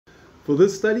For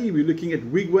this study, we're looking at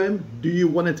wigwam. Do you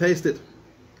want to taste it?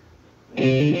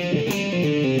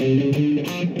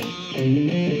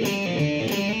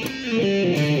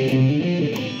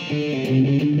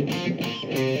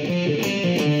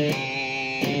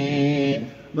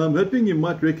 Now I'm hoping you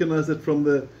might recognize it from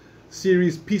the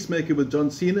series Peacemaker with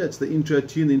John Cena. It's the intro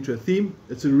tune, the intro theme.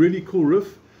 It's a really cool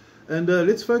riff. And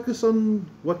let's focus on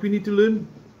what we need to learn,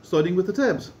 starting with the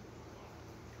tabs.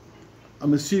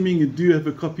 I'm assuming you do have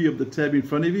a copy of the tab in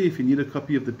front of you. If you need a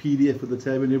copy of the PDF with the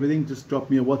tab and everything, just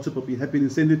drop me a WhatsApp. I'll be happy to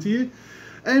send it to you.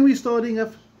 And we're starting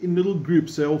up in little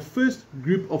groups. So our first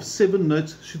group of 7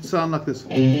 notes should sound like this.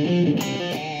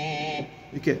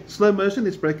 Okay, slow motion,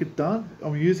 let's break it down.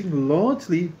 I'm using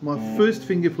largely my first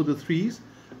finger for the 3s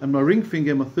and my ring finger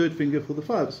and my third finger for the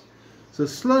 5s. So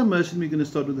slow motion, we're going to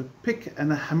start with a pick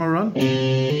and a hammer on.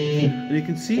 And you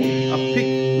can see I pick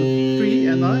the 3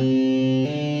 and I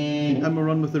hammer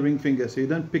on with the ring finger, so you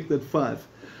don't pick that 5.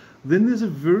 Then there's a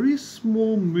very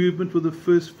small movement with the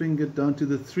first finger down to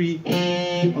the 3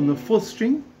 on the 4th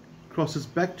string, crosses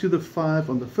back to the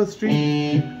 5 on the 5th string,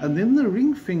 and then the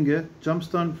ring finger jumps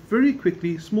down very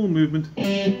quickly, small movement,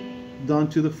 down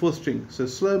to the 4th string. So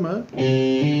slow-mo.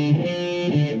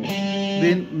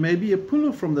 Then maybe a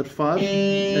pull-off from that 5,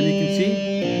 and you can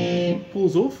see,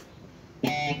 pulls off,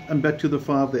 and back to the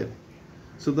 5 there.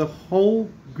 So the whole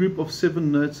group of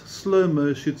 7 notes,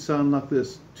 slow-mo, should sound like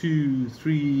this. 2,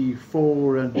 3,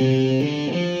 4, and...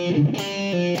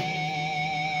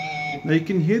 Now you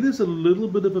can hear there's a little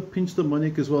bit of a pinched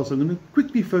harmonic as well, so I'm going to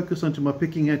quickly focus onto my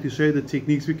picking hand to show you the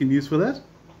techniques we can use for that.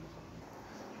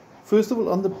 First of all,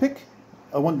 on the pick,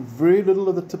 I want very little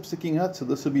of the tip sticking out, so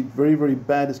this will be very, very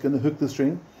bad. It's going to hook the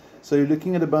string. So you're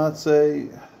looking at about, say,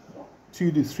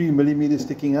 2 to 3 millimeters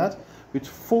sticking out, which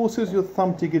forces your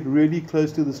thumb to get really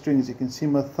close to the strings. You can see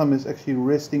my thumb is actually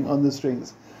resting on the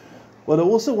strings. What I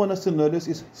also want us to notice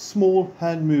is small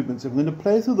hand movements. I'm going to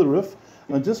play through the riff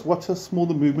and just watch how small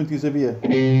the movement is over here.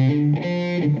 And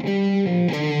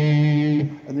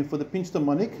then for the pinched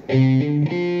harmonic,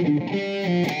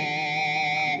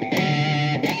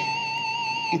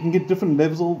 you can get different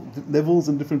levels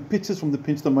and different pitches from the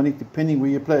pinched harmonic depending where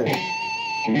you play.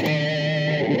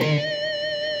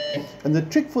 And the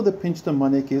trick for the pinched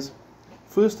harmonic is,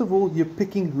 first of all, you're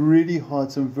picking really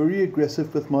hard, so I'm very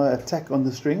aggressive with my attack on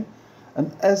the string.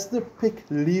 And as the pick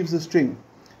leaves the string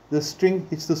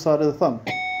hits the side of the thumb.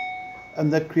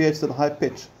 And that creates that high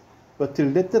pitch. But to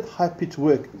let that high pitch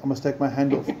work, I must take my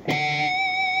hand off. So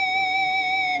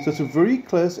it's very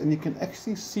close, and you can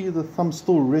actually see the thumb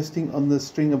still resting on the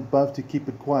string above to keep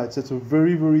it quiet. So it's a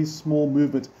very, very small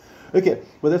movement. Okay,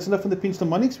 well that's enough for the pinched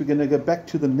harmonics. We're going to go back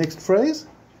to the next phrase.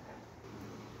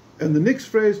 And the next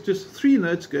phrase, just 3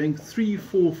 notes going 3,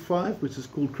 4, 5, which is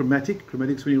called chromatic.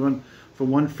 Chromatic is when you run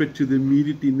from one fret to the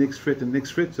immediately next fret and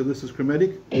next fret. So this is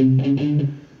chromatic.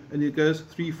 And it goes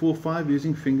 3, 4, 5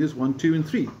 using fingers 1, 2, and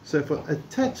 3. So if I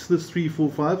attach this 3, 4,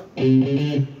 5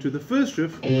 to the first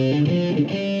riff,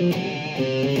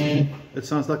 it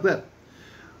sounds like that.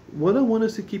 What I want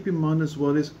us to keep in mind as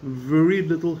well is very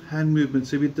little hand movement.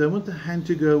 So we don't want the hand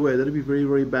to go away. That'll be very,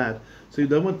 very bad. So you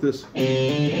don't want this.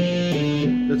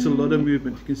 That's a lot of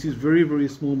movement. You can see it's very, very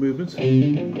small movements.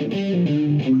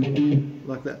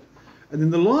 Like that. And then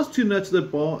the last 2 notes of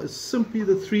that bar is simply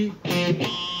the 3,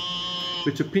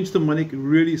 which a pinched harmonic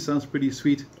really sounds pretty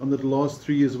sweet on the last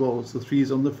 3 as well. It's the 3s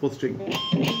on the 4th string.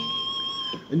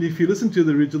 And if you listen to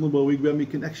the original bar wigwam, you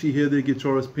can actually hear the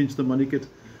guitarist pinch the harmonic it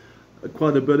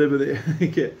quite a bit over there.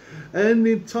 Okay, and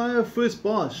the entire first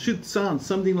bar should sound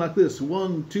something like this: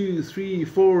 1, 2, 3,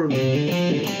 4.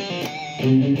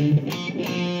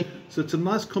 So it's a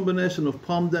nice combination of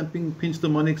palm damping, pinched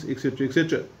harmonics, etc.,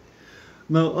 etc.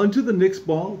 Now onto the next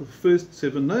bar, the first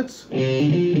 7 notes,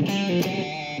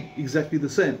 exactly the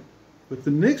same. But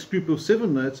the next group of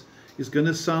 7 notes is going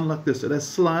to sound like this. It has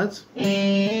slides,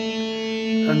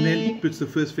 and then puts the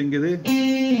first finger there,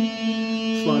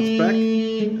 slides back,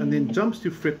 and then jumps to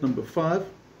fret number 5,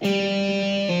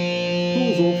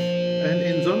 pulls off, and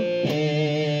ends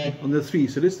on the 3.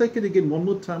 So let's take it again one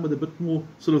more time with a bit more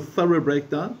sort of thorough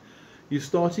breakdown. You're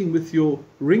starting with your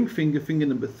ring finger, finger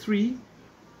number 3,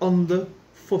 on the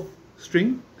 4th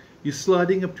string. You're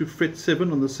sliding up to fret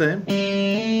 7 on the same.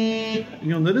 And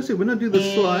you'll notice that when I do the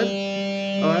slide,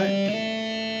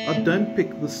 I don't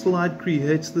pick. The slide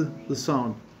creates the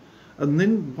sound. And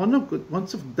then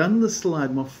once I've done the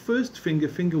slide, my first finger,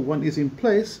 finger 1, is in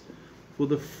place for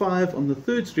the 5 on the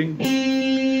 3rd string,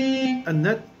 and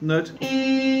that note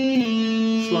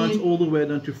slides all the way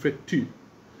down to fret 2.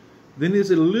 Then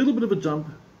there's a little bit of a jump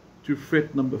to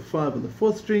fret number 5 on the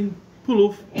 4th string, pull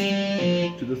off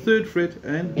to the 3rd fret,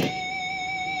 and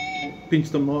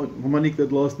pinched harmonic,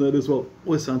 that last note as well.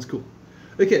 Always sounds cool.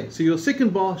 Okay, so your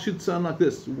second bar should sound like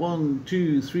this. 1,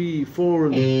 2, 3, 4,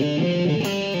 and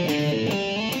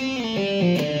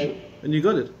you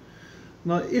got it.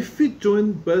 Now if we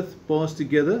join both bars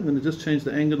together, I'm going to just change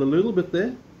the angle a little bit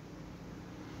there.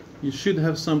 You should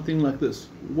have something like this.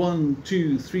 1,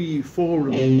 2, 3, 4,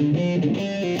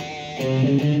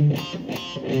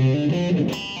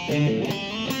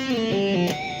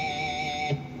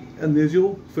 and there's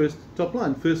your first top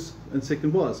line, first and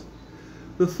second bars.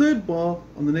 The third bar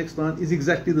on the next line is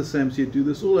exactly the same, so you do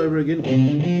this all over again.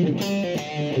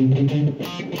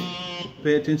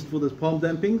 Pay attention for those palm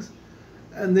dampings.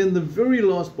 And then the very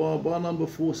last bar, bar number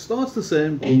 4, starts the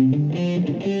same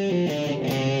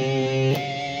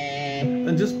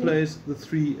and just plays the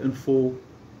 3 and 4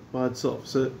 by itself.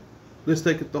 So let's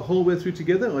take it the whole way through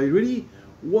together. Are you ready?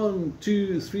 1,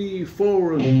 2, 3,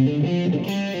 4,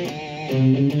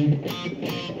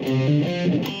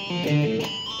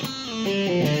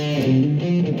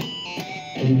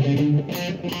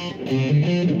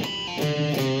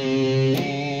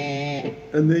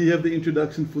 and there you have the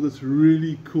introduction for this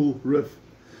really cool riff.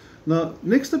 Now,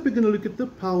 next up we're going to look at the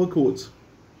power chords.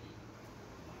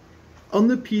 On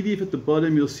the PDF at the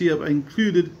bottom, you'll see I've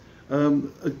included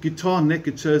a guitar neck.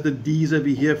 It shows the D's over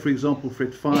here, for example,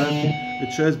 fret 5.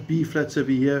 It shows B flats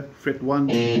over here, fret 1.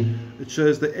 It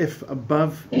shows the F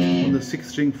above on the 6th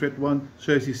string, fret 1.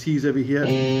 Shows your C's over here.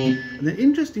 And then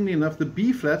interestingly enough, the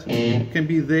B flat can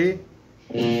be there,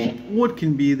 or it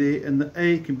can be there, and the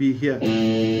A can be here,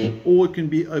 or it can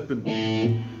be open.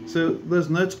 So those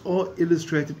notes are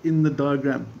illustrated in the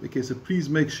diagram. Okay, so please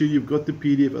make sure you've got the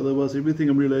PDF, otherwise everything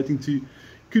I'm relating to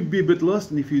could be a bit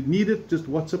lost. And if you need it, just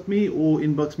WhatsApp me or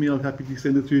inbox me. I'll happy to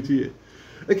send it through to you.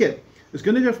 Okay, it's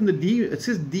going to go from the D. It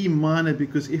says D minor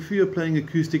because if you're playing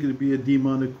acoustic, it would be a D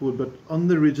minor chord, but on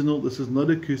the original, this is not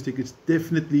acoustic. It's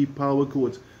definitely power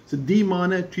chords. So D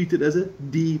minor, treated as a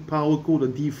D power chord, or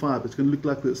D5. It's going to look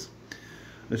like this.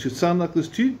 It should sound like this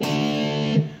too.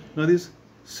 Now there's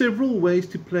several ways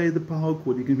to play the power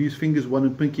chord. You can use fingers 1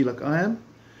 and pinky like I am.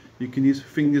 You can use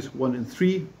fingers 1 and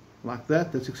 3 like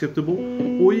that. That's acceptable.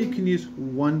 Or you can use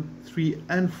 1, 3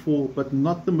 and 4, but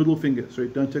not the middle finger. Sorry,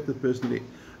 don't take that personally.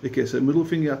 Okay, so middle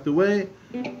finger out the way.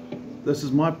 This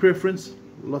is my preference.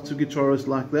 Lots of guitarists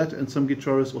like that, and some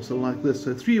guitarists also like this.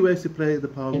 So 3 ways to play the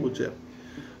power chord here.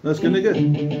 Now it's going to go,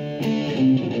 and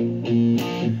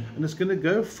it's going to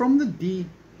go from the D,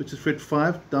 which is fret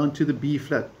 5, down to the B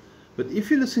flat. But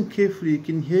if you listen carefully, you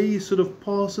can hear he sort of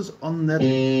passes on that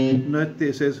note there.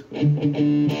 It says,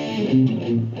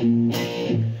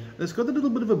 it's got a little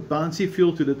bit of a bouncy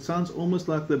feel to it. It sounds almost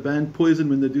like the band Poison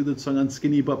when they do that song on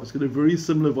Skinny Bop. It's got a very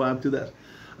similar vibe to that.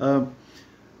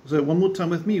 So one more time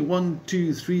with me. 1,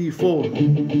 2, 3, 4.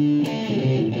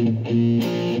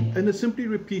 And it simply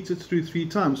repeats it through 3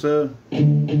 times. So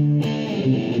and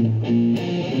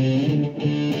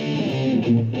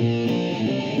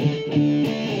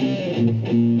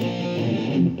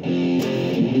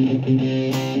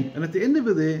at the end of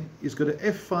it there, he's got an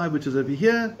F5 which is over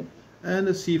here, and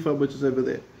a C5 which is over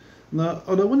there. Now,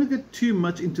 I don't want to get too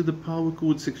much into the power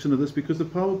chord section of this, because the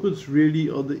power chords really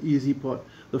are the easy part.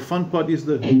 The fun part is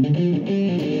the...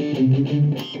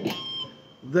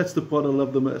 That's the part I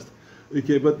love the most.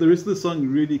 Okay, but the rest of the song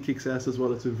really kicks ass as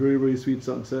well. It's a very, very sweet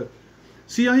song. So,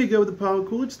 see how you go with the power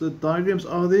chords? The diagrams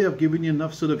are there. I've given you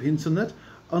enough sort of hints on that.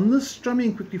 On the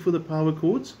strumming quickly for the power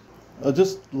chords, I'd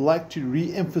just like to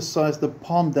re-emphasize the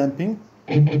palm damping.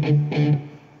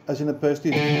 As in opposed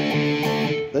to,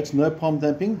 that's no palm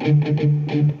damping,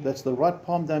 that's the right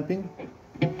palm damping,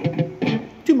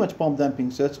 too much palm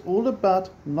damping. So it's all about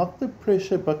not the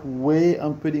pressure but where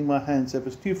I'm putting my hands. So if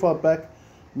it's too far back,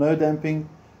 no damping,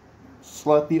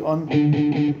 slightly on,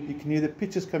 you can hear the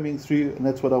pitches coming through, and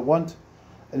that's what I want.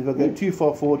 And if I go too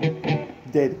far forward,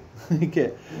 dead.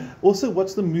 Okay. Also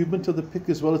watch the movement of the pick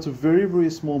as well. It's a very, very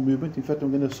small movement. In fact,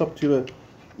 I'm going to swap to a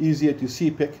easier to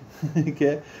see pick.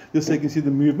 Okay, just so you can see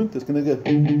the movement. It's going to go.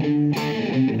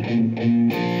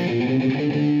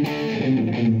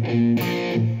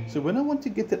 So when I want to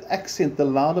get that accent, the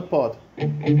louder part,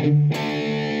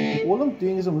 all I'm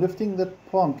doing is I'm lifting that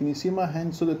palm. Can you see my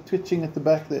hand sort of twitching at the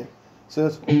back there? So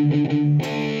it's,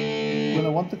 when I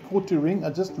want the chord to ring, I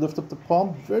just lift up the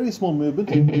palm, very small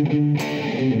movement. And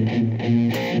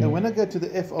when I go to the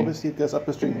F, obviously it goes up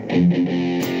a string.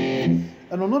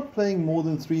 And I'm not playing more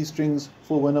than 3 strings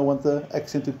for when I want the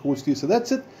accented chords too. So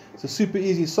that's it. It's a super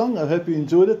easy song. I hope you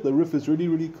enjoyed it. The riff is really,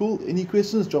 really cool. Any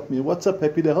questions, drop me a WhatsApp.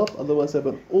 Happy to help. Otherwise, have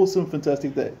an awesome,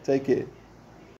 fantastic day. Take care.